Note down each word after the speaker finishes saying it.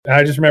And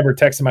I just remember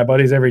texting my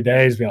buddies every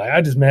day, just being like,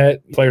 I just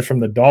met players from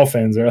the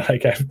Dolphins, or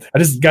like, I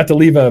just got to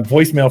leave a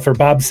voicemail for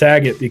Bob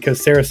Saget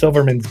because Sarah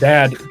Silverman's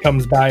dad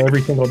comes by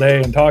every single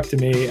day and talks to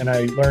me, and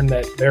I learned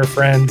that they're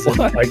friends. And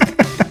like,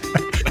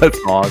 that's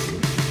awesome.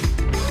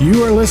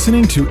 You are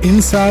listening to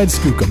Inside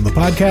Skookum, the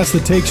podcast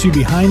that takes you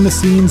behind the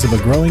scenes of a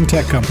growing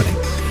tech company.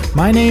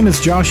 My name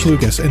is Josh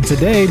Lucas, and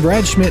today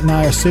Brad Schmidt and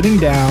I are sitting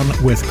down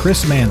with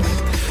Chris Manley.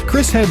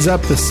 Chris heads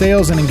up the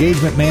sales and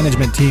engagement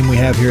management team we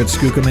have here at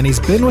Skookum, and he's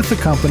been with the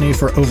company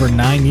for over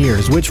 9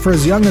 years, which for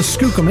as young as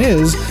Skookum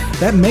is,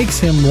 that makes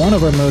him one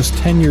of our most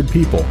tenured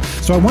people.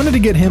 So I wanted to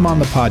get him on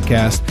the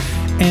podcast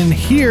and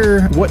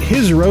hear what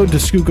his road to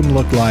Skookum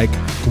looked like,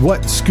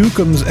 what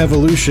Skookum's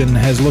evolution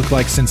has looked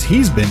like since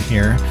he's been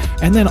here,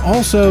 and then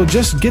also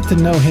just get to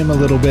know him a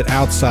little bit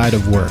outside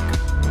of work.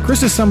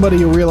 Chris is somebody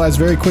you'll realize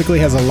very quickly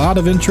has a lot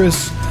of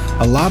interests,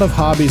 a lot of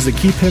hobbies that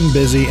keep him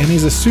busy, and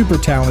he's a super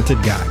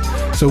talented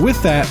guy. So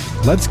with that,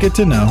 let's get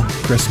to know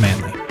Chris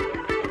Manley.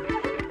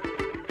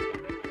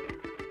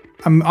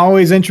 I'm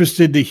always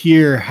interested to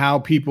hear how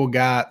people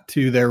got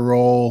to their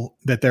role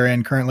that they're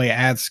in currently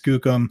at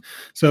Skookum.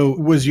 So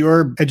was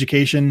your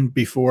education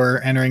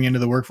before entering into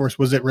the workforce,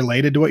 was it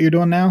related to what you're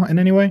doing now in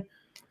any way?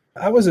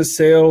 I was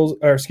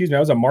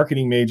a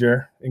marketing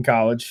major in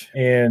college.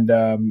 And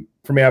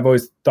for me, I've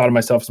always thought of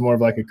myself as more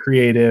of like a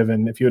creative.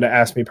 And if you would have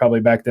asked me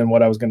probably back then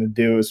what I was going to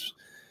do, is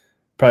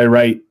probably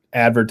write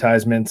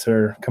advertisements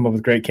or come up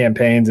with great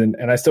campaigns. And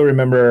I still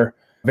remember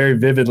very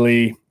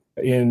vividly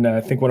in,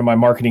 I think, one of my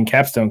marketing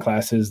capstone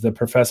classes, the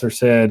professor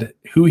said,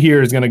 who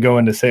here is going to go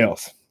into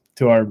sales,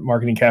 to our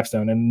marketing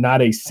capstone? And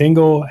not a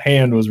single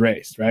hand was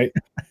raised, right?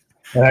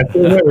 And I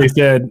literally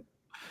said,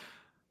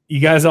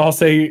 you guys all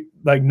say,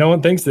 like, no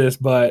one thinks this,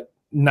 but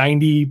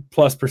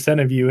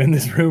 90+% of you in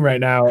this room right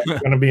now are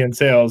going to be in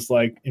sales,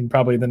 like in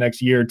probably the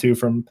next year or two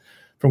from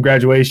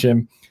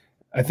graduation.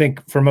 I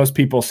think for most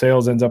people,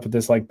 sales ends up with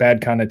this like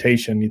bad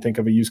connotation. You think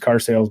of a used car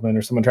salesman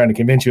or someone trying to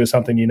convince you of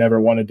something you never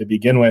wanted to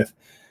begin with.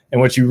 And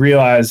what you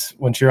realize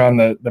once you're on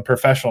the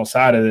professional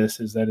side of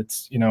this is that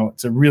it's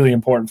a really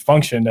important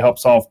function to help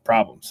solve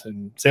problems.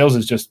 And sales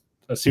is just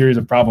a series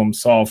of problems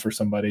solved for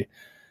somebody.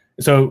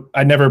 So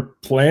I never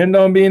planned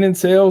on being in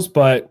sales,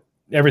 but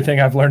everything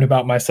I've learned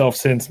about myself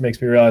since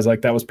makes me realize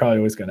like that was probably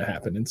always going to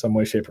happen in some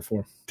way, shape, or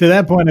form. To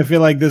that point, I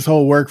feel like this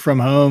whole work from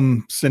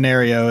home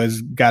scenario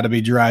has got to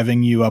be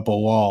driving you up a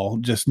wall,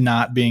 just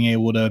not being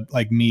able to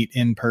like meet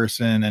in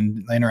person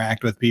and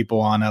interact with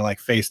people on a like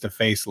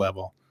face-to-face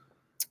level.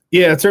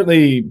 Yeah, it's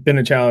certainly been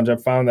a challenge.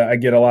 I've found that I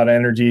get a lot of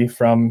energy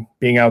from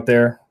being out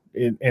there.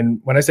 And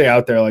when I say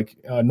out there, like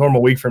a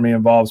normal week for me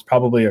involves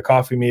probably a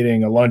coffee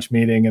meeting, a lunch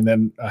meeting, and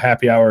then a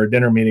happy hour or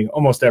dinner meeting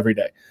almost every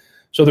day.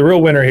 So the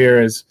real winner here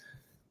is,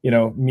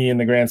 me in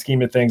the grand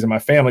scheme of things and my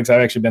family, because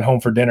I've actually been home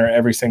for dinner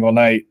every single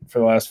night for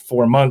the last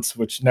 4 months,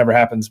 which never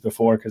happens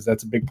before because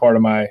that's a big part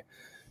of my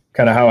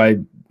kind of how I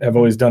have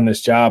always done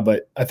this job.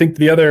 But I think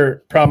the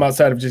other problem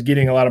outside of just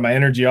getting a lot of my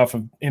energy off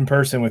of in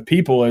person with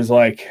people is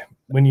like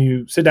when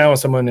you sit down with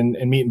someone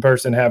and meet in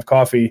person, have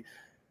coffee,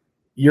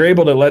 you're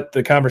able to let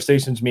the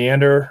conversations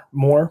meander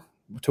more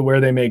to where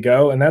they may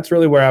go. And that's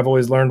really where I've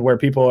always learned where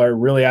people are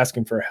really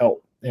asking for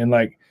help. And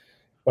like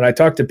when I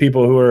talk to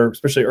people who are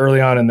especially early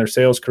on in their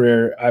sales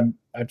career,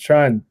 I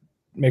try and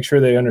make sure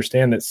they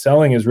understand that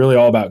selling is really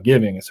all about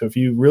giving. So if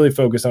you really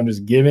focus on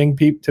just giving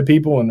to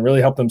people and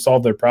really help them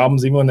solve their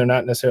problems, even when they're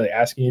not necessarily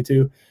asking you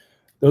to,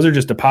 those are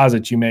just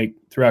deposits you make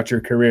throughout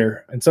your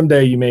career. And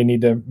someday you may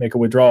need to make a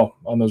withdrawal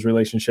on those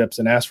relationships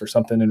and ask for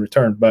something in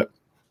return. But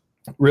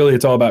really,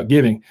 it's all about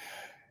giving.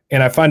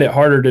 And I find it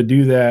harder to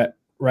do that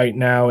right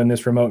now in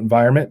this remote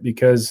environment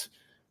because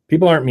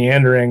people aren't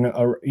meandering.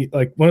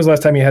 Like, when was the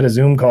last time you had a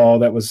Zoom call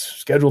that was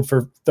scheduled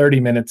for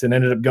 30 minutes and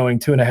ended up going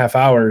 2.5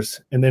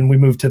 hours, and then we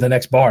moved to the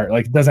next bar?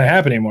 Like, it doesn't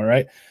happen anymore,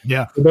 right?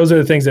 Yeah. So those are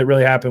the things that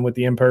really happen with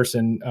the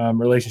in-person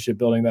relationship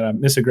building that I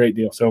miss a great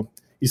deal. So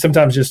you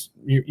sometimes just,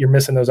 you're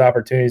missing those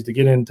opportunities to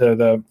get into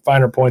the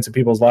finer points of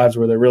people's lives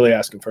where they're really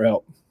asking for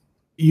help.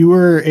 You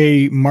were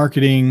your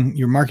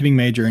marketing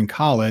major in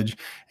college.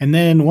 And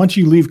then once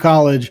you leave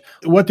college,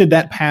 what did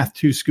that path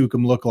to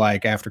Skookum look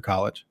like after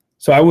college?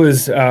 So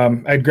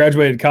I'd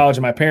graduated college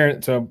and my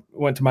parents, so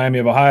went to Miami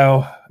of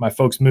Ohio. My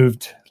folks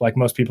moved, like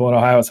most people in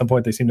Ohio, at some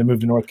point they seem to move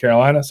to North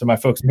Carolina. So my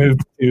folks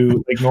moved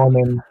to Lake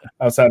Norman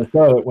outside of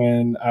Charlotte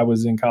when I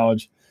was in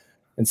college.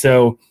 And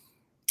so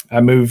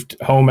I moved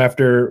home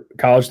after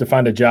college to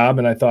find a job.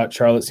 And I thought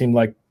Charlotte seemed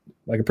like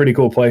a pretty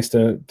cool place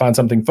to find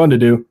something fun to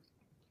do.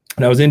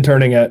 And I was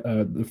interning at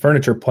the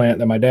furniture plant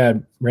that my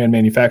dad ran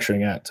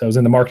manufacturing at. So I was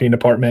in the marketing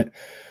department.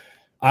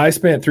 I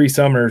spent 3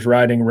 summers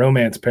writing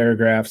romance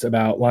paragraphs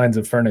about lines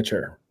of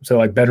furniture. So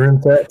like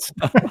bedroom sets.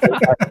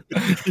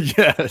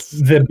 Yes.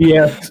 The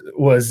BS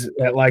was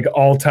at like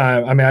all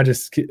time. I mean, I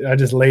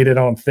just laid it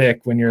on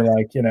thick when you're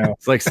like,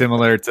 It's like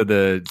similar to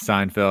the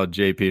Seinfeld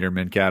J.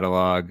 Peterman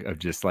catalog of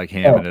just like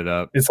hamming it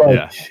up. It's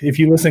like, if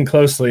you listen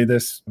closely,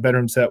 this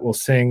bedroom set will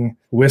sing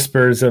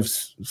whispers of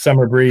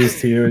summer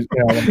breeze to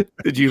you.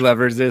 Did you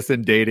leverage this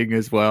in dating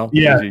as well?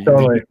 Yeah,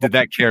 totally. Did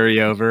that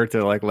carry over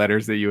to like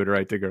letters that you would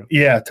write to girls?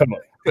 Yeah, totally.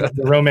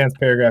 The romance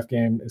paragraph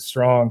game is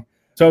strong.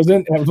 So I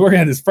was working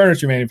at this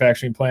furniture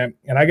manufacturing plant,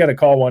 and I got a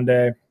call one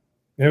day.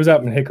 It was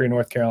out in Hickory,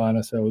 North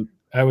Carolina. So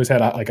I always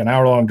had like an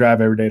hour-long drive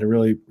every day to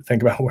really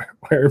think about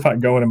where am I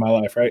going in my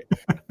life, right?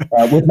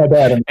 With my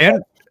dad.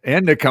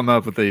 And to come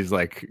up with these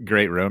like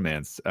great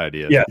romance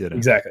ideas. Yeah,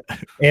 exactly.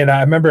 And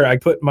I remember I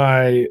put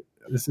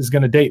this is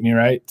going to date me,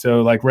 right?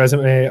 So like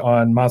resume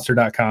on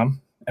monster.com.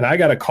 And I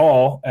got a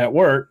call at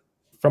work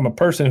from a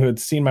person who had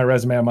seen my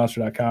resume on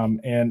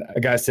monster.com. And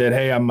a guy said,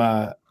 hey, I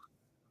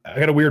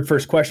got a weird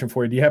first question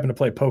for you. Do you happen to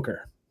play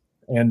poker?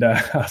 And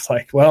I was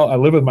like, well, I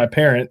live with my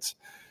parents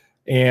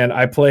and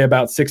I play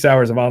about 6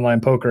 hours of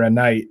online poker a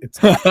night.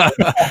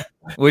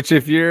 Which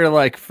if you're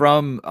like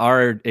from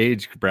our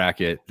age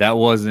bracket, that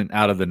wasn't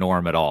out of the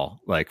norm at all.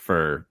 Like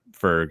for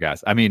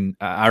guys. I mean,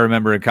 I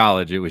remember in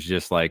college, it was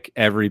just like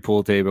every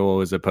pool table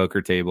was a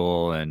poker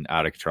table and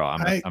out of control.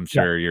 I'm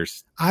sure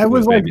I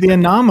was like the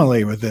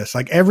anomaly with this.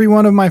 Like every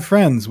one of my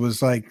friends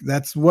was like,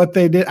 that's what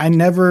they did. I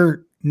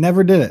never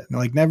did it.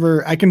 Like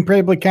never, I can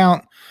probably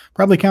count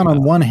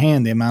on one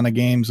hand the amount of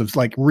games of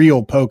like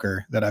real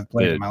poker that I've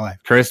played in my life.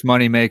 Chris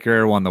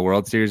Moneymaker won the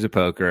World Series of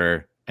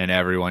Poker and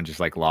everyone just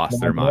like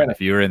lost their mind.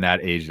 If you were in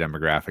that age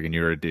demographic and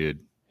you were a dude.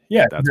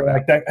 Yeah. That's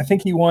like that. I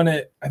think he won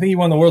it. I think he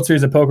won the World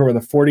Series of Poker with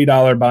a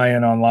 $40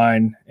 buy-in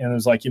online. And it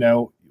was like,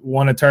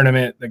 won a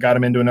tournament that got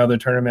him into another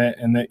tournament.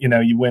 And that,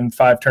 you win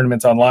 5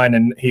 tournaments online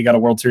and he got a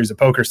World Series of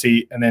Poker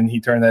seat. And then he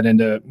turned that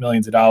into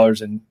millions of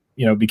dollars and,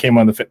 became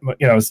one of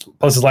the,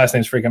 plus his last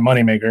name's freaking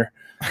Moneymaker.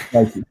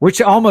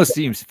 Which almost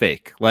seems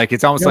fake. Like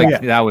it's almost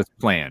that was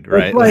planned,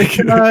 right?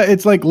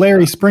 It's like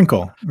Larry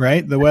Sprinkle,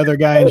 right? The weather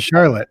guy in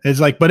Charlotte.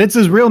 It's like, but it's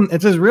his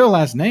real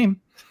last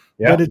name.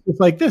 Yeah. But it's just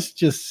like, this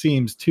just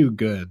seems too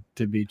good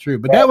to be true.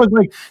 But that was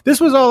like,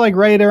 this was all like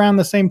right around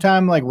the same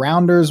time, like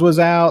Rounders was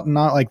out and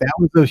not like that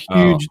was a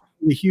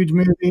huge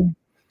movie.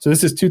 So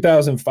this is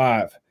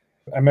 2005.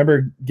 I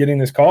remember getting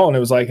this call and it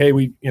was like, hey,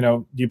 do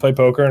you play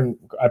poker? And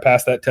I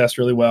passed that test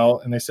really well.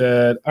 And they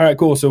said, all right,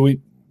 cool. So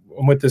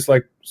I'm with this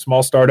like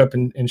small startup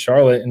in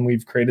Charlotte and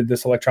we've created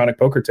this electronic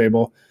poker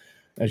table.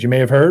 As you may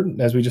have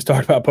heard, as we just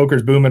talked about,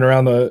 poker's booming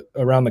around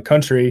the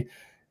country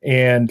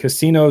and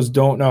casinos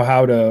don't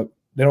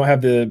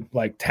have the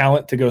like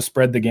talent to go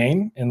spread the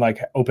game in like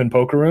open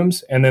poker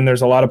rooms. And then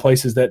there's a lot of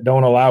places that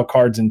don't allow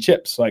cards and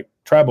chips, like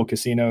tribal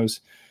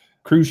casinos,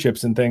 cruise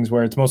ships and things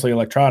where it's mostly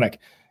electronic.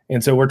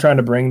 And so we're trying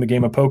to bring the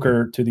game of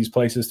poker to these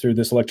places through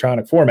this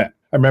electronic format.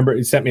 I remember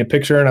he sent me a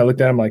picture and I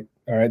looked at him like,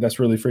 all right, that's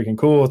really freaking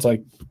cool. It's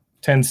like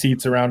 10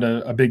 seats around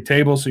a big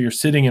table. So you're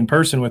sitting in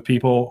person with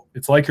people.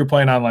 It's like you're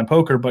playing online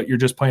poker, but you're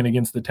just playing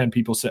against the 10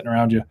 people sitting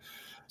around you.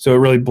 So it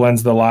really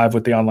blends the live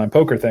with the online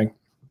poker thing.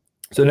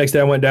 So the next day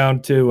I went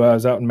down to, I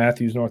was out in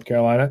Matthews, North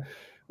Carolina,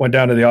 went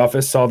down to the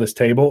office, saw this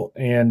table.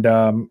 And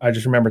I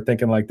just remember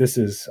thinking like,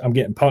 I'm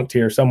getting punked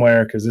here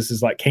somewhere. Cause this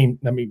is like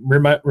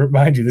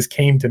remind you, this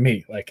came to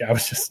me. Like I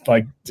was just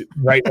like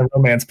writing a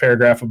romance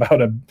paragraph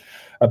about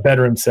a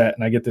bedroom set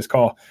and I get this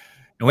call.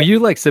 And when you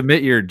like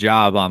submit your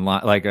job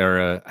online, like,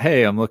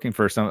 hey, I'm looking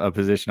for a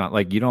position on,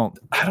 like, you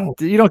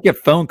don't get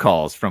phone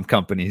calls from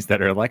companies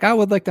that are like, I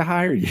would like to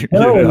hire you.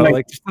 No,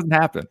 like it just doesn't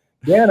happen.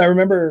 Yeah, and I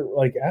remember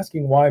like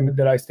asking why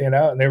did I stand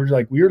out, and they were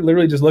like, we were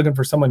literally just looking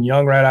for someone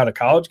young right out of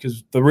college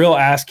because the real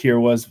ask here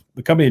was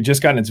the company had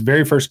just gotten its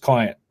very first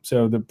client,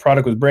 so the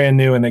product was brand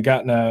new, and they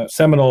gotten a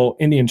Seminole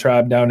Indian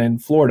tribe down in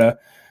Florida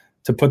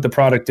to put the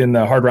product in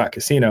the Hard Rock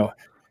Casino.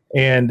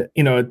 And,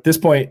 at this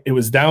point it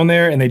was down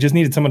there and they just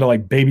needed someone to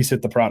like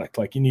babysit the product.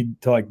 Like you need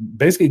to like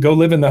basically go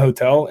live in the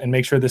hotel and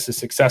make sure this is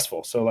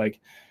successful. So like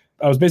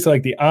I was basically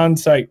like the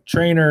on-site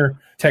trainer,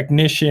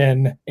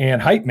 technician,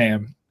 and hype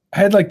man. I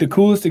had like the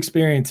coolest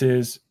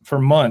experiences for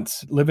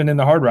months living in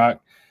the Hard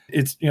Rock.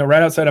 It's,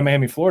 right outside of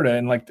Miami, Florida,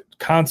 and like the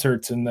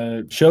concerts and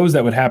the shows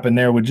that would happen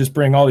there would just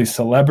bring all these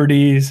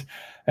celebrities.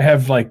 I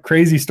have like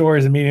crazy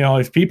stories of meeting all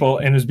these people,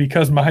 and it was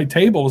because my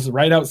table's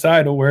right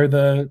outside of where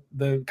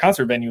the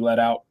concert venue let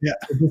out. Yeah,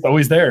 it's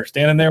always there,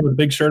 standing there with a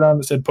big shirt on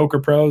that said Poker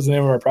Pros, the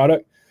name of our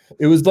product.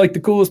 It was like the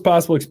coolest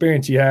possible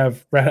experience you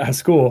have right out of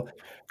school.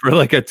 For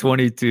like a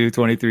 22,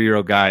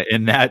 23-year-old guy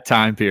in that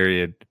time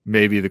period,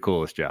 maybe the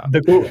coolest job.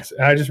 The coolest.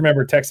 And I just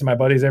remember texting my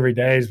buddies every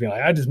day, just being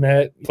like, I just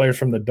met players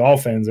from the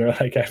Dolphins, or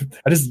like I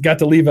just got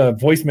to leave a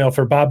voicemail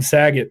for Bob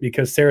Saget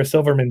because Sarah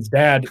Silverman's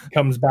dad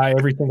comes by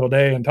every single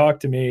day and talk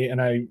to me,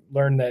 and I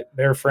learned that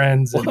they're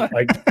friends. And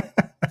like,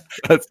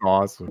 that's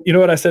awesome. You know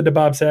what I said to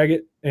Bob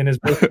Saget in his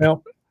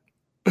voicemail?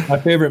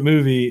 My favorite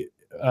movie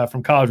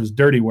from college was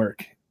Dirty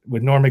Work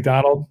with Norm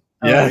Macdonald.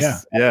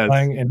 Yes, yes.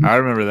 I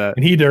remember that.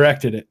 And he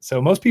directed it. So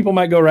most people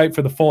might go right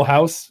for the Full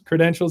House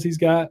credentials he's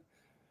got.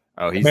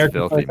 Oh, he's American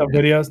filthy. Photo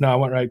videos. No, I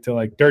went right to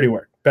like Dirty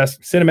Work,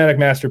 best cinematic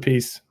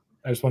masterpiece.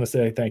 I just want to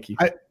say thank you.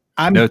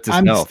 I'm Note to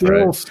self,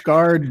 still right?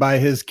 scarred by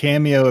his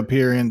cameo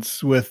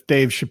appearance with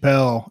Dave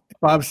Chappelle.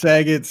 Bob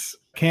Saget's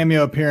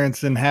cameo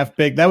appearance in Half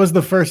Baked. That was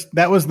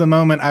the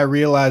moment I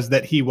realized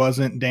that he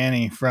wasn't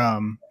Danny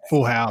from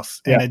Full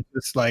House. And it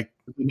just like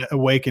an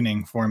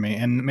awakening for me,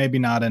 and maybe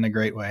not in a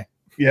great way.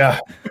 Yeah.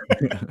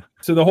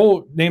 So the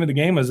whole name of the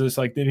game was just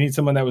like they need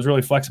someone that was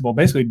really flexible,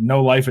 basically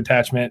no life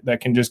attachment, that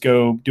can just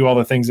go do all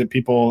the things that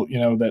people,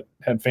 that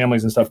had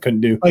families and stuff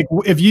couldn't do. Like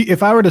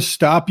if I were to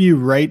stop you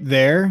right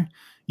there,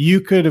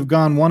 you could have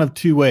gone one of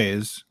two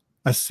ways: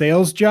 a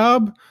sales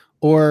job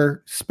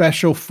or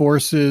special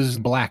forces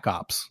black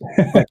ops.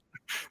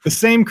 The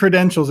same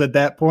credentials at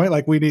that point.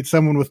 Like, we need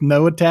someone with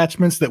no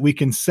attachments that we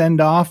can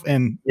send off,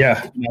 and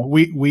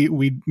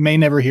we may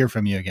never hear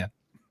from you again.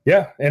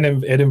 Yeah, and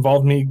it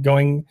involved me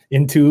going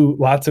into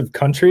lots of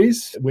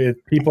countries with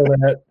people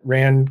that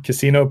ran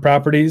casino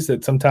properties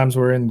that sometimes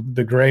were in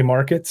the gray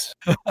markets.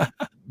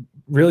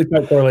 Really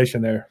tight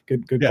correlation there.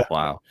 Good. Yeah.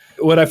 Wow.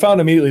 What I found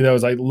immediately though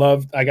is I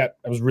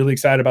was really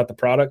excited about the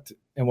product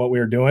and what we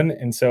were doing.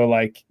 And so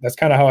like, that's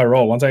kind of how I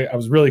roll. Once I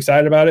was really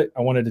excited about it,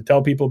 I wanted to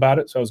tell people about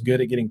it. So I was good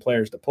at getting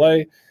players to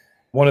play.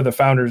 One of the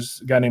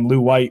founders, a guy named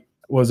Lou White,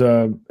 was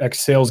a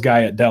ex-sales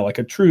guy at Dell, like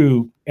a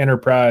true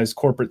enterprise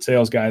corporate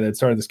sales guy that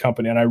started this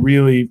company. And I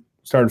really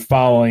started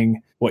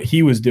following what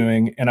he was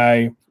doing, and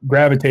I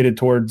gravitated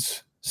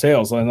towards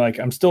sales. And like,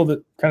 I'm still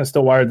kind of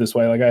still wired this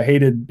way. Like, I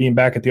hated being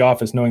back at the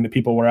office knowing that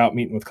people were out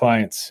meeting with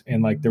clients,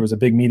 and like there was a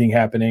big meeting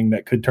happening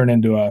that could turn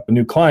into a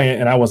new client,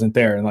 and I wasn't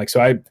there. And like,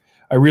 so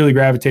I really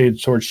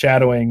gravitated towards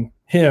shadowing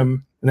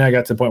him. And then I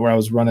got to the point where I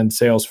was running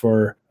sales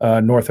for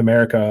North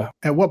America.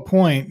 At what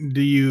point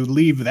do you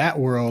leave that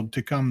world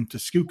to come to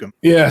Skookum?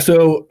 Yeah,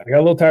 so I got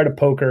a little tired of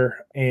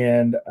poker.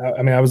 And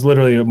I was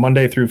literally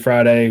Monday through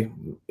Friday.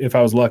 If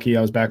I was lucky,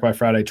 I was back by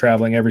Friday,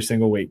 traveling every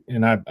single week.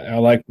 And I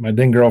like my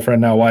then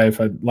girlfriend, now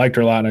wife. I liked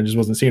her a lot, and I just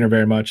wasn't seeing her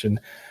very much. And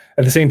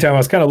at the same time, I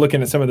was kind of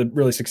looking at some of the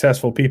really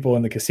successful people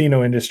in the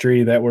casino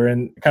industry that were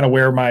in kind of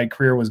where my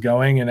career was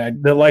going.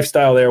 And the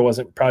lifestyle there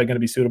wasn't probably going to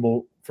be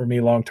suitable for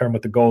me long-term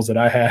with the goals that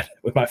I had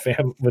with my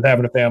family, with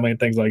having a family and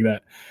things like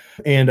that.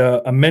 And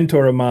a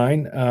mentor of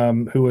mine,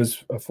 who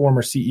was a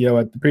former CEO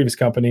at the previous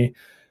company,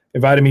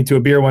 invited me to a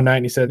beer one night,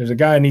 and he said, "There's a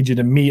guy I need you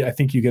to meet. I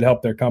think you could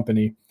help their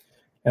company."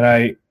 And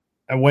I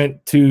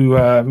went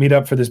to meet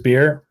up for this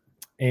beer,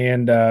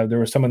 and there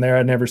was someone there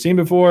I'd never seen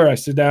before. I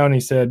sit down, and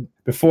he said,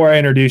 "Before I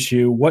introduce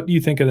you, what do you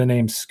think of the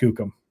name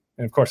Skookum?"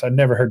 And of course, I'd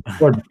never heard the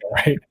word before,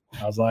 right?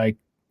 I was like,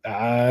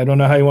 "I don't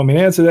know how you want me to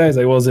answer that." He's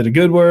like, "Well, is it a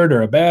good word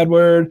or a bad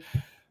word?"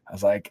 I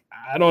was like,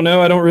 "I don't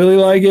know. I don't really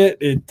like it.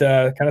 It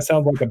kind of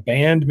sounds like a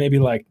band, maybe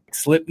like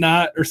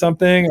Slipknot or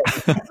something."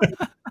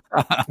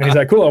 And he's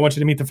like, "Cool. I want you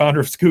to meet the founder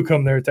of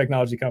Skookum. They're a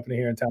technology company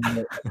here in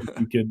town.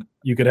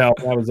 You could help."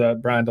 That was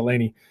Brian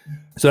Delaney.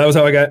 So that was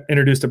how I got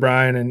introduced to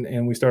Brian,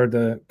 and we started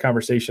the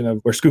conversation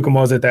of where Skookum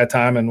was at that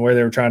time and where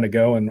they were trying to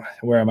go and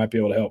where I might be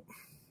able to help.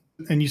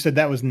 And you said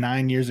that was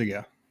 9 years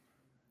ago.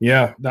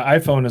 Yeah, the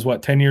iPhone is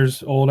 10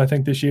 years old, I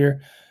think, this year.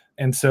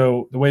 And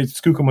so the way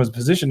Skookum was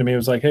positioned to me, it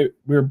was like, hey,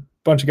 we're a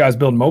bunch of guys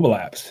building mobile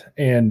apps.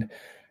 And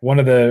one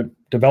of the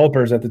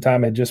developers at the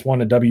time had just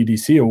won a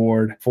WDC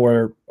award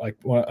for like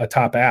a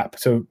top app.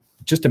 So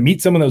just to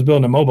meet someone that was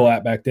building a mobile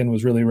app back then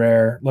was really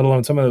rare, let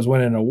alone some of those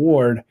winning an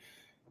award.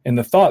 And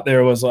the thought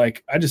there was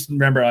like, I just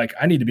remember like,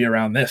 I need to be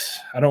around this.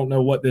 I don't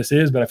know what this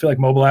is, but I feel like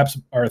mobile apps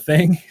are a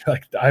thing.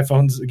 Like the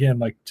iPhones, again,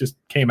 like just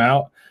came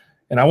out,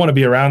 and I want to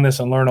be around this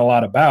and learn a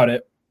lot about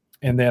it.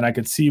 And then I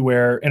could see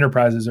where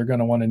enterprises are going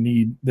to want to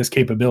need this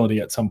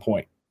capability at some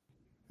point.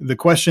 The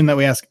question that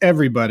we ask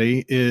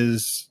everybody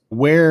is,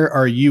 where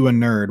are you a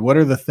nerd? What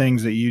are the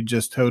things that you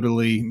just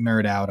totally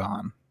nerd out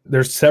on?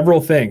 There's several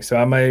things. So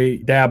I'm a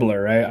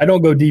dabbler, right? I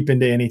don't go deep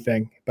into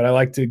anything, but I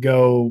like to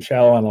go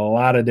shallow on a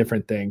lot of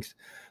different things.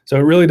 So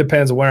it really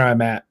depends on where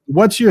I'm at.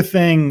 What's your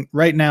thing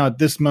right now at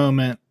this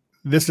moment?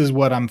 This is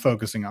what I'm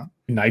focusing on.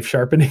 Knife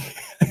sharpening.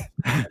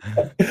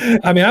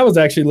 I was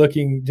actually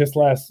looking just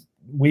last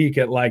week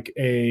at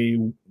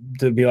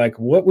to be like,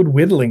 what would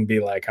whittling be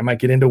like? I might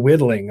get into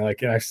whittling.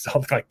 Like, I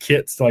saw like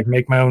kits to like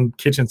make my own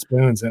kitchen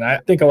spoons. And I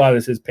think a lot of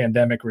this is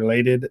pandemic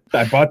related.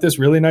 I bought this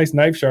really nice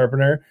knife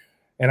sharpener,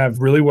 and I'm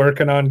really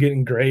working on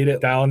getting great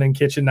at dialing in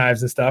kitchen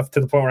knives and stuff, to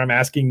the point where I'm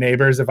asking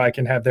neighbors if I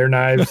can have their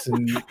knives.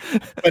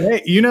 But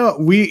hey,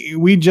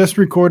 we just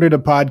recorded a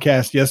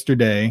podcast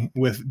yesterday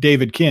with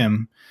David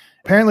Kim,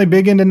 apparently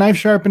big into knife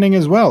sharpening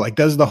as well. Like,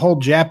 does the whole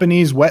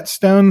Japanese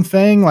whetstone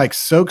thing, like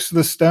soaks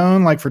the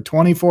stone like for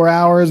 24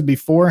 hours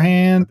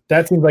beforehand.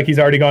 That seems like he's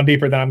already gone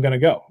deeper than I'm going to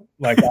go.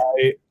 Like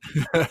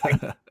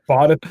I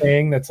bought a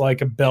thing that's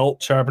like a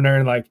belt sharpener,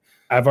 and like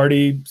I've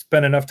already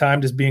spent enough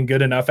time just being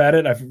good enough at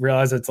it. I've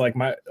realized it's like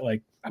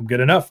I'm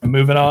good enough. I'm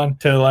moving on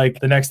to like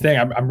the next thing.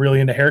 I'm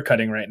really into hair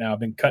cutting right now. I've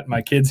been cutting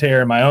my kids'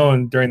 hair and my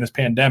own during this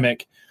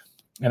pandemic.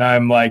 And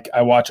I'm like,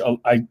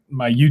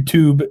 my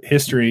YouTube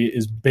history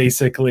is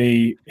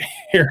basically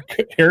hair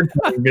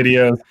cutting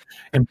videos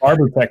and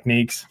barber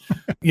techniques.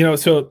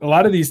 So a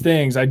lot of these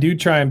things, I do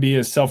try and be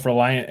as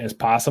self-reliant as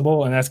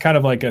possible. And that's kind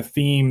of like a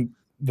theme.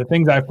 The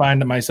things I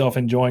find myself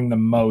enjoying the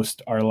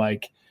most are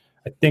like,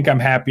 I think I'm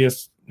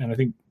happiest. And I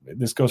think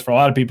this goes for a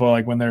lot of people,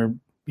 like when they're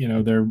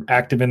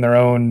active in their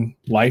own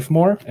life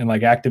more and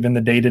like active in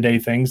the day-to-day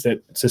things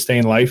that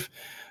sustain life.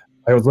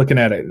 I was looking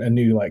at a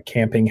new like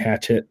camping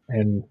hatchet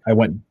and I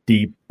went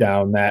deep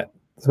down that.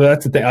 So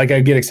that's the thing. Like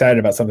I get excited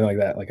about something like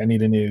that. Like I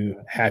need a new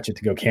hatchet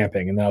to go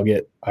camping, and then I'll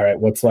get, all right,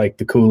 what's like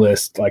the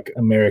coolest, like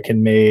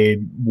American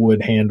made,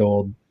 wood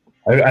handled.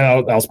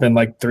 I'll spend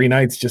like 3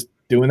 nights just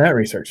doing that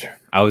research.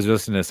 I was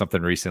listening to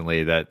something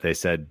recently that they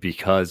said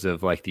because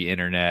of like the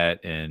internet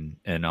and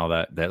all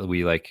that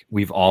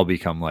we've all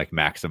become like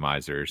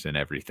maximizers and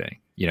everything.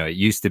 It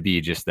used to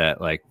be just that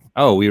like,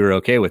 oh, we were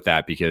okay with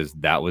that because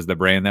that was the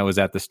brand that was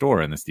at the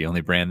store and it's the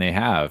only brand they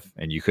have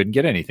and you couldn't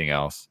get anything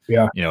else.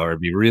 Yeah. Or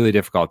it'd be really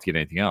difficult to get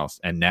anything else.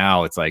 And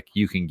now it's like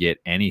you can get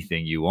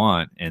anything you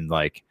want, and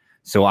like,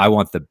 so I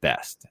want the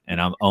best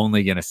and I'm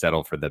only going to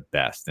settle for the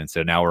best. And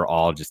so now we're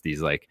all just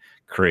these like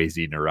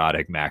crazy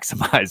neurotic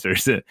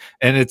maximizers.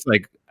 And it's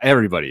like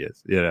everybody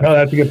is. No,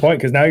 that's a good point,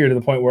 because now you're to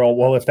the point where,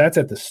 well, if that's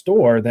at the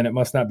store, then it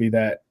must not be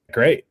that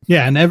great.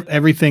 Yeah. And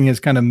everything has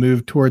kind of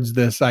moved towards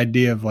this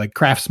idea of like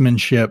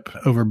craftsmanship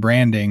over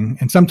branding.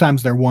 And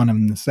sometimes they're one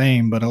and the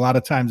same, but a lot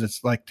of times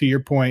it's like, to your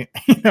point,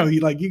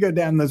 you go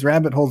down those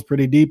rabbit holes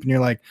pretty deep and you're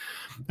like,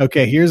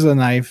 okay, here's a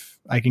knife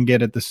I can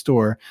get at the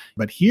store,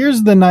 but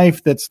here's the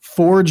knife that's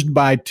forged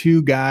by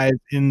 2 guys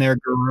in their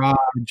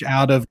garage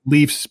out of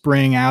leaf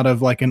spring, out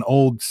of like an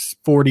old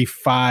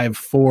 45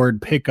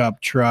 Ford pickup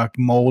truck,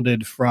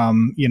 molded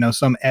from,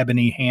 some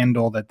ebony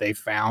handle that they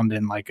found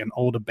in like an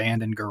old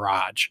abandoned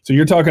garage. So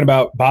you're talking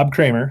about Bob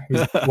Kramer,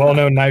 who's a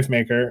well-known knife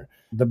maker.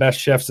 The best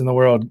chefs in the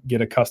world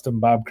get a custom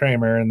Bob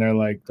Kramer, and they're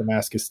like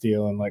Damascus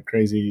steel and like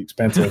crazy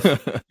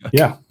expensive.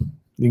 Yeah,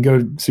 you can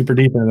go super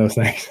deep into those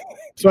things.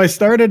 So I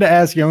started to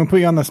ask you, I'm going to put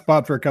you on the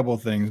spot for a couple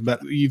of things,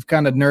 but you've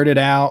kind of nerded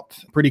out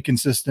pretty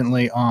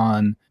consistently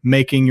on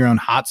making your own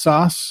hot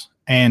sauce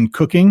and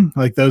cooking.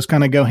 Like those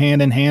kind of go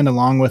hand in hand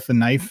along with the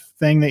knife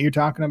thing that you're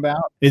talking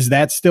about. Is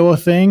that still a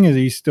thing? Are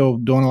you still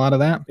doing a lot of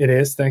that? It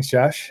is. Thanks,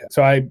 Josh.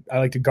 So I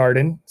like to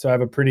garden. So I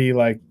have a pretty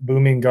like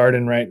booming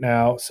garden right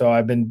now. So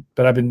I've been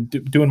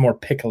doing more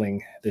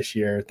pickling this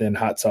year than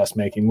hot sauce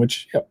making,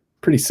 which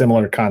pretty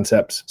similar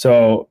concepts.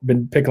 So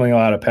been pickling a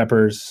lot of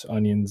peppers,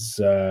 onions,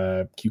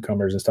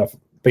 cucumbers and stuff.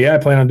 But yeah, I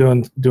plan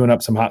on doing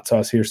up some hot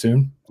sauce here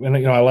soon.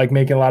 And I like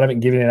making a lot of it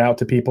and giving it out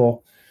to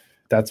people.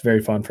 That's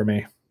very fun for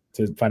me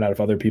to find out if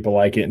other people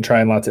like it and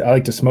trying I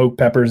like to smoke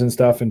peppers and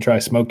stuff and try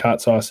smoked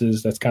hot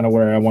sauces. That's kind of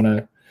where I want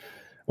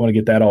to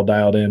get that all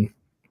dialed in.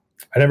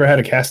 I never had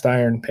a cast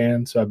iron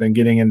pan, so I've been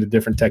getting into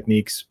different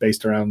techniques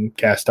based around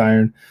cast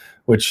iron,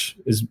 which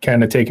is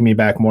kind of taking me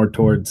back more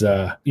towards,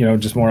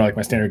 just more like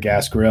my standard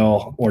gas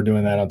grill, or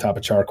doing that on top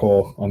of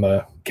charcoal on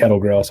the kettle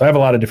grill. So I have a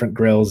lot of different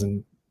grills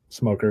and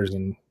smokers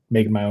and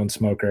making my own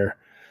smoker.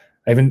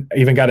 I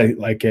even got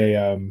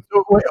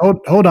Wait,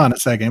 hold on a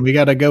second. We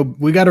got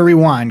to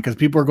rewind, because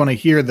people are going to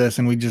hear this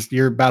and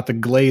you're about to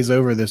glaze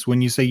over this.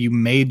 When you say you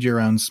made your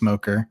own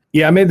smoker.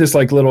 Yeah, I made this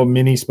like little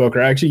mini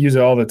smoker. I actually use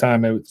it all the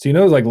time.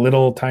 Those like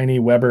little tiny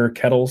Weber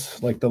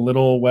kettles, like the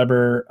little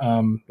Weber,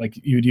 like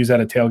you would use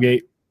at a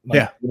tailgate.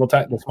 Like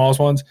the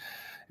smallest ones.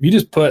 If you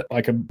just put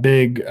like a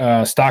big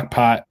stock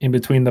pot in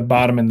between the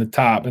bottom and the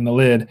top and the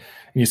lid, and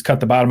you just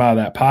cut the bottom out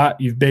of that pot,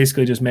 you've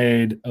basically just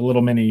made a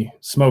little mini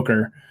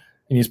smoker.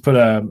 And you just put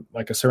a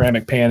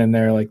ceramic pan in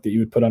there, like that you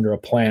would put under a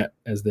plant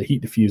as the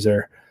heat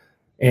diffuser.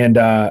 And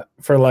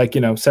for like,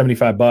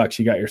 $75,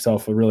 you got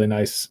yourself a really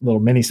nice little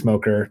mini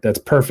smoker that's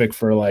perfect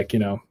for like,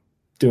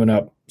 doing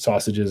up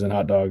sausages and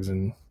hot dogs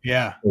and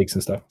steaks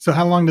and stuff. So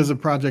how long does a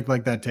project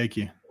like that take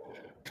you?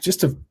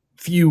 Just a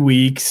few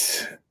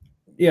weeks.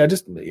 Yeah,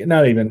 just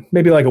not even,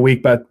 maybe like a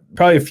week, but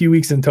probably a few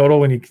weeks in total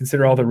when you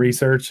consider all the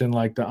research and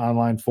like the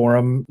online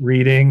forum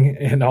reading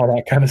and all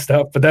that kind of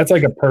stuff. But that's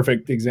like a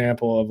perfect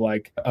example of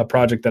like a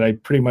project that I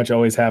pretty much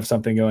always have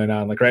something going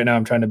on. Like right now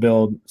I'm trying to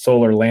build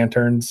solar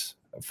lanterns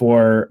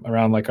for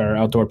around like our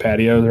outdoor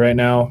patios right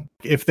now.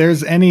 If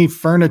there's any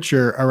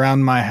furniture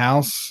around my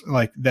house,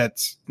 like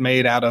that's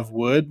made out of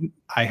wood,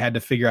 I had to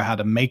figure out how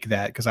to make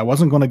that, because I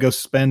wasn't going to go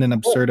spend an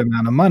absurd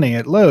amount of money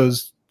at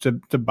Lowe's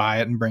to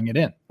buy it and bring it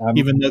in,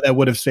 even though that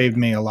would have saved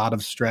me a lot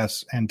of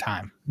stress and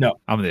time. No,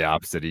 I'm the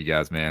opposite of you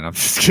guys, man. I'm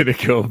just going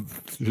to go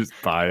just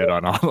buy it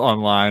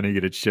online and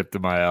get it shipped to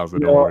my house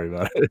and don't worry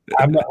about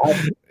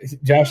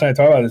it. Josh and I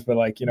talk about this, but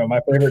like, my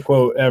favorite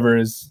quote ever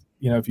is,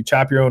 if you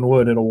chop your own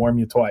wood, it'll warm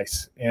you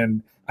twice.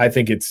 And I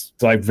think it's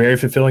like very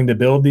fulfilling to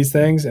build these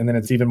things. And then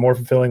it's even more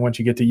fulfilling once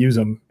you get to use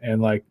them.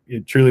 And like,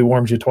 it truly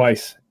warms you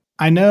twice.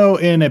 I know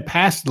in a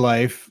past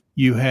life,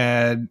 you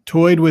had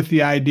toyed with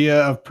the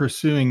idea of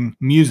pursuing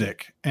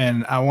music.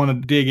 And I want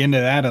to dig into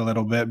that a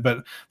little bit.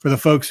 But for the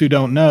folks who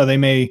don't know, they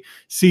may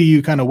see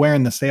you kind of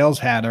wearing the sales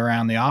hat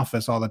around the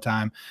office all the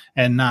time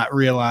and not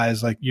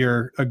realize like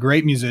you're a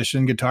great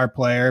musician, guitar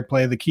player,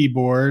 play the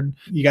keyboard.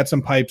 You got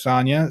some pipes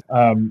on you.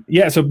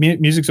 So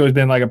music's always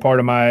been like a part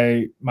of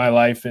my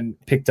life, and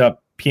picked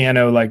up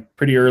piano like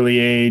pretty early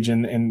age,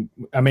 and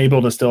I'm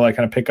able to still like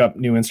kind of pick up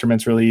new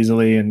instruments really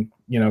easily, and,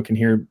 you know, can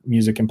hear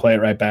music and play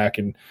it right back.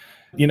 And,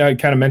 you know, I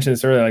kind of mentioned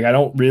this earlier, like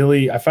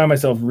I find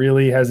myself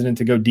really hesitant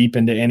to go deep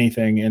into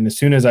anything. And as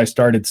soon as I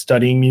started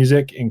studying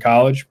music in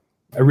college,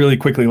 I really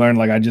quickly learned,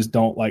 like, I just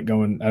don't like I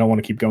don't want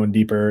to keep going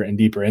deeper and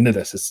deeper into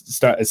this.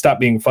 It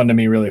stopped being fun to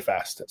me really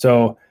fast.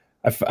 So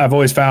I've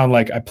always found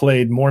like I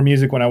played more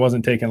music when I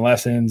wasn't taking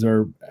lessons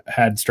or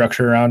had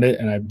structure around it,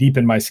 and I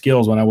deepened my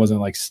skills when I wasn't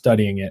like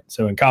studying it.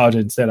 So in college,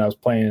 instead, I was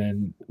playing,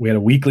 and we had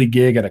a weekly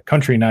gig at a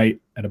country night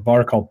at a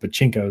bar called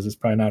Pachinko's. It's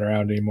probably not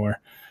around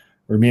anymore,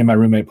 where me and my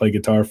roommate played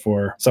guitar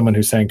for someone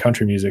who sang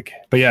country music.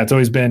 But yeah, it's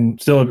always been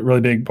still a really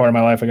big part of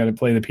my life. I got to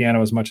play the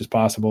piano as much as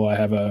possible. I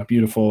have a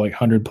beautiful like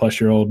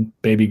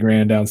 100-plus-year-old baby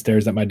grand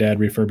downstairs that my dad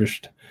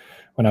refurbished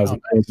when I was a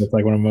kid. It's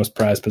like one of my most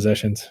prized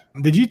possessions.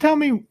 Did you tell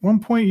me one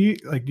point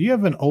do you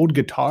have an old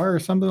guitar or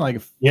something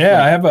like?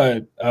 Yeah, I have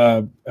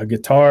a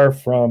guitar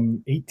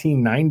from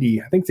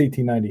 1890. I think it's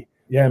 1890.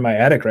 Yeah, in my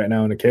attic right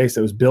now in a case.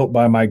 It was built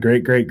by my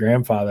great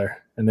grandfather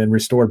and then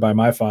restored by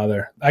my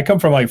father. I come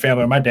from like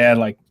family. My dad,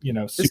 like, you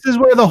know, this is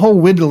where the whole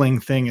whittling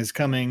thing is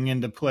coming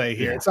into play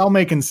here. Yeah. It's all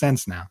making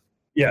sense now.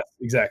 Yeah,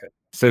 exactly.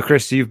 So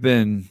Chris, you've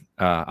been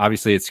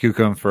obviously at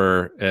Skookum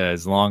for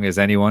as long as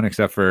anyone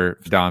except for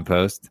Don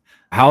Post.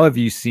 How have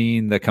you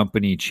seen the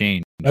company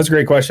change? That's a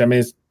great question. I mean,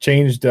 it's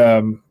changed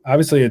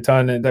obviously a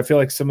ton. And I feel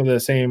like some of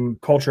the same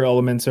culture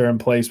elements are in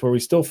place where we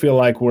still feel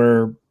like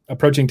we're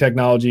approaching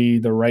technology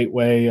the right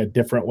way, a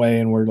different way.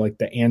 And we're like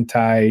the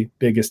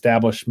anti-big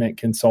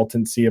establishment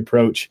consultancy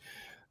approach.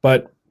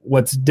 But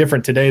what's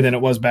different today than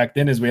it was back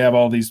then is we have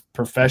all these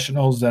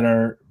professionals that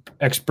are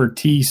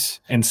expertise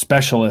and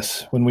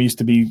specialists when we used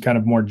to be kind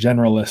of more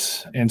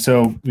generalists. And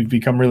so we've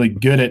become really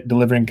good at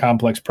delivering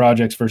complex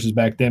projects versus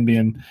back then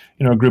being,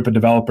 you know, a group of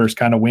developers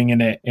kind of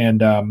winging it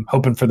and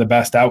hoping for the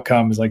best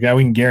outcomes. Like, yeah,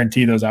 we can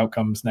guarantee those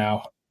outcomes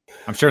now.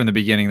 I'm sure in the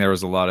beginning there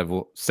was a lot of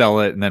we'll sell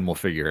it and then we'll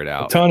figure it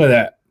out. A ton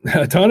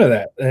of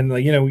that. And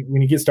like, you know,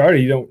 when you get started,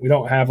 we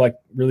don't have like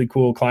really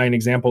cool client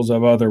examples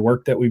of other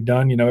work that we've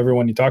done. You know,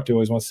 everyone you talk to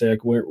always wants to say,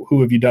 like,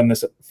 who have you done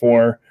this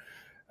for?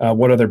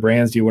 What other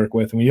brands do you work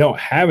with? And when you don't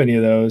have any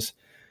of those,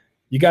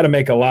 you got to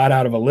make a lot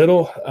out of a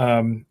little.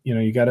 You know,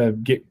 you got to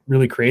get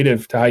really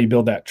creative to how you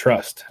build that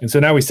trust. And so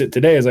now we sit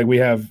today as like we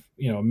have,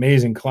 you know,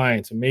 amazing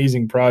clients,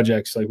 amazing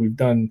projects. Like we've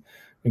done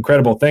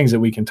incredible things that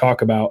we can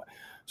talk about.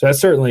 So that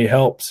certainly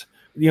helps.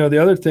 You know, the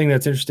other thing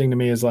that's interesting to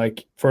me is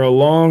like for a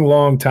long,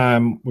 long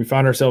time, we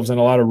found ourselves in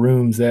a lot of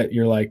rooms that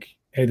you're like,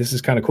 hey, this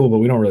is kind of cool, but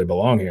we don't really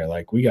belong here.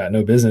 Like, we got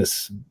no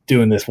business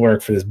doing this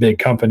work for this big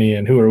company.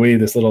 And who are we,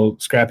 this little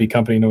scrappy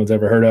company no one's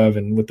ever heard of,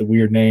 and with the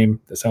weird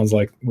name that sounds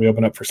like we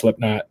open up for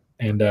Slipknot.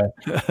 And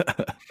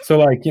so,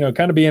 like, you know,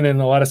 kind of being in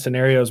a lot of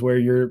scenarios where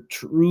you're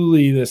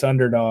truly this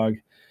underdog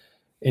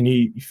and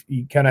you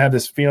kind of have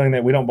this feeling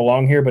that we don't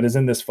belong here, but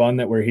isn't this fun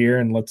that we're here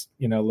and let's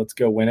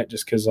go win it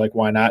just because, like,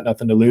 why not?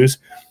 Nothing to lose.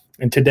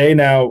 And today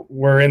now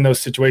we're in those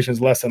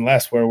situations less and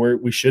less where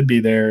we should be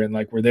there. And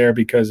like, we're there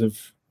because of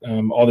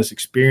all this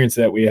experience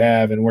that we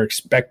have, and we're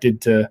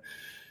expected to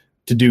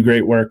do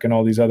great work and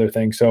all these other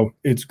things. So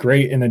it's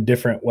great in a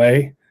different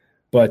way.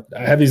 But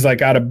I have these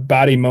like out of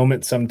body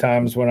moments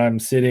sometimes when I'm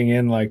sitting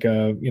in like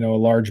a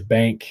large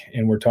bank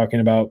and we're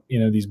talking about, you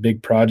know, these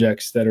big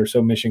projects that are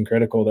so mission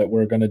critical that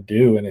we're going to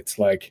do. And it's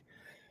like,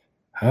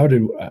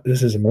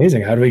 this is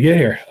amazing. How do we get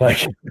here?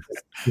 Like,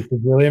 this is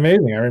really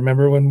amazing. I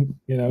remember when,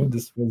 you know,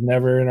 this was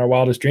never in our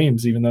wildest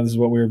dreams, even though this is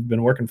what we've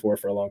been working for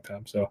a long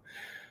time. So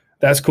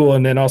that's cool.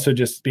 And then also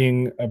just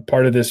being a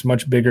part of this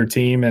much bigger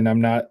team. And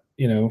I'm not,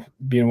 you know,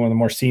 being one of the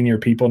more senior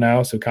people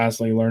now. So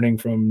constantly learning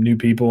from new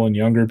people and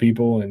younger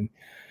people, and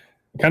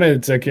kind of,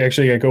 it's like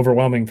actually like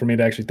overwhelming for me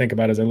to actually think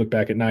about as I look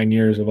back at 9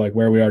 years of like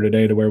where we are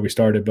today to where we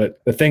started. But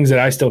the things that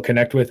I still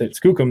connect with at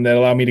Skookum that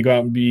allow me to go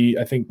out and be,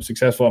 I think,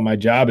 successful at my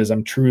job is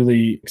I'm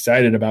truly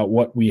excited about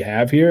what we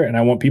have here, and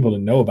I want people to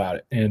know about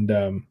it. And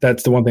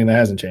that's the one thing that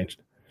hasn't changed.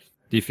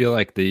 Do you feel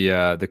like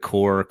the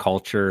core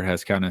culture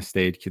has kind of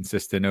stayed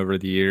consistent over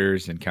the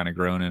years and kind of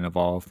grown and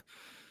evolved?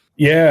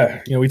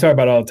 Yeah. You know, we talk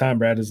about it all the time,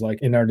 Brad, is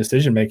like in our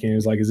decision making,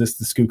 is like, is this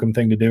the Skookum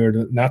thing to do or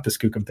not the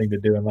Skookum thing to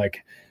do? And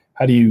like,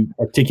 how do you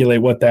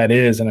articulate what that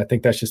is? And I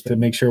think that's just to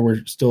make sure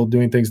we're still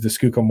doing things the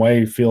Skookum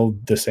way feel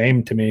the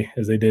same to me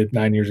as they did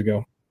 9 years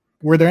ago.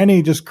 Were there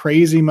any just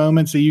crazy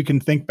moments that you can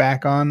think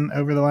back on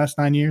over the last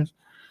 9 years?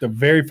 The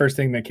very first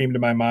thing that came to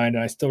my mind,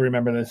 and I still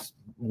remember this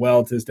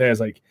well to this day, is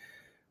like,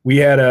 we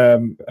had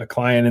a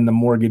client in the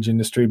mortgage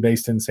industry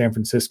based in San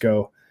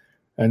Francisco,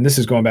 and this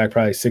is going back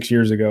probably 6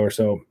 years ago or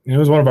so. And it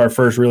was one of our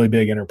first really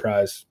big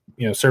enterprise,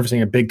 you know,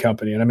 servicing a big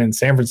company. And I'm in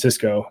San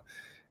Francisco,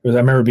 I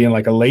remember being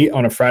like late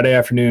on a Friday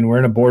afternoon. We're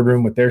in a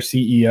boardroom with their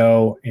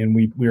CEO, and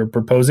we were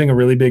proposing a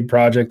really big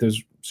project. It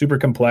was super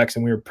complex,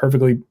 and we were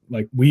perfectly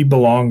like, we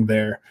belonged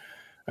there.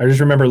 I just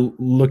remember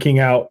looking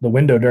out the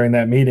window during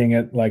that meeting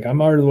at like, I'm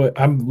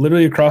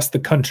literally across the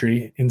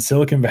country in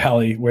Silicon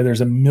Valley where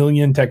there's 1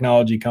 million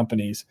technology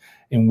companies,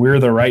 and we're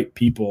the right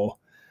people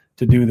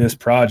to do this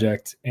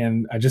project.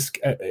 And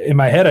in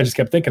my head, I just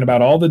kept thinking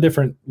about all the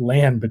different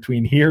land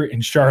between here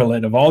and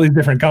Charlotte of all these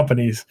different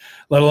companies,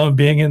 let alone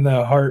being in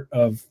the heart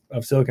of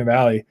Silicon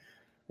Valley.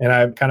 And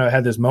I kind of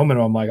had this moment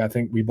where I'm like, I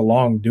think we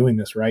belong doing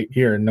this right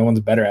here, and no one's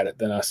better at it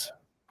than us.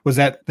 Was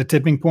that the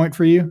tipping point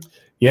for you?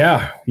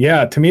 Yeah.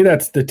 To me,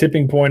 that's the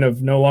tipping point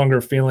of no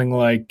longer feeling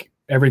like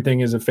everything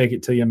is a fake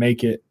it till you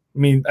make it. I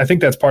mean, I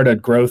think that's part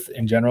of growth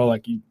in general,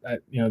 like,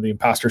 the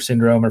imposter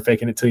syndrome or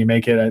faking it till you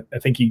make it. I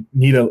think you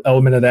need an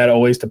element of that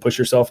always to push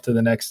yourself to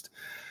the next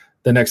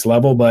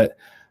level. But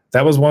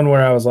that was one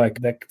where I was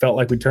like, that felt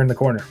like we turned the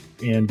corner,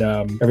 and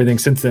everything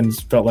since then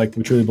felt like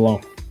we truly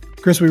belong.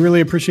 Chris, we really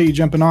appreciate you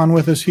jumping on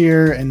with us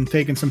here and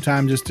taking some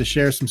time just to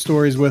share some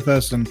stories with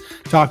us and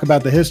talk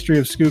about the history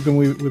of Skookum.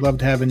 We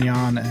loved having you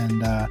on,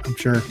 and I'm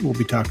sure we'll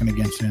be talking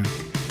again soon.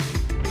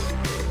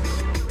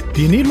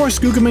 Do you need more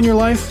Skookum in your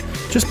life?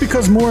 Just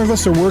because more of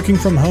us are working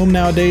from home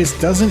nowadays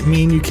doesn't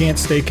mean you can't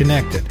stay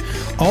connected.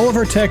 All of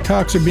our tech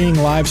talks are being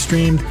live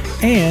streamed,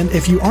 and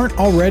if you aren't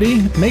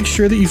already, make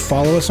sure that you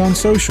follow us on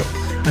social.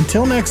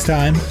 Until next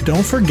time,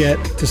 don't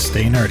forget to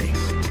stay nerdy.